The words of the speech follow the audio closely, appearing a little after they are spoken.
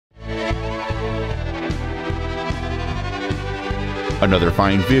Another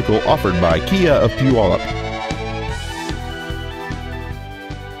fine vehicle offered by Kia of Puyallup.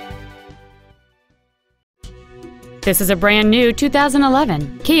 This is a brand new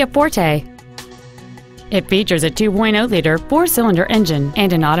 2011 Kia Forte. It features a 2.0-liter four-cylinder engine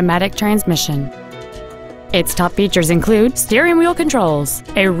and an automatic transmission. Its top features include steering wheel controls,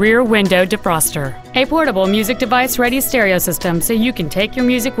 a rear window defroster, a portable music device-ready stereo system so you can take your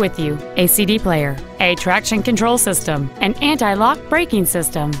music with you, a CD player, a traction control system, an anti-lock braking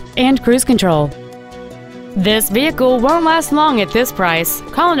system, and cruise control. This vehicle won't last long at this price.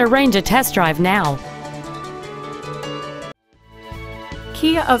 Call and arrange a test drive now.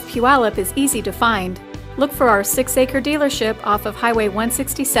 Kia of Puyallup is easy to find. Look for our 6-acre dealership off of Highway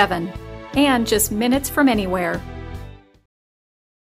 167 and just minutes from anywhere.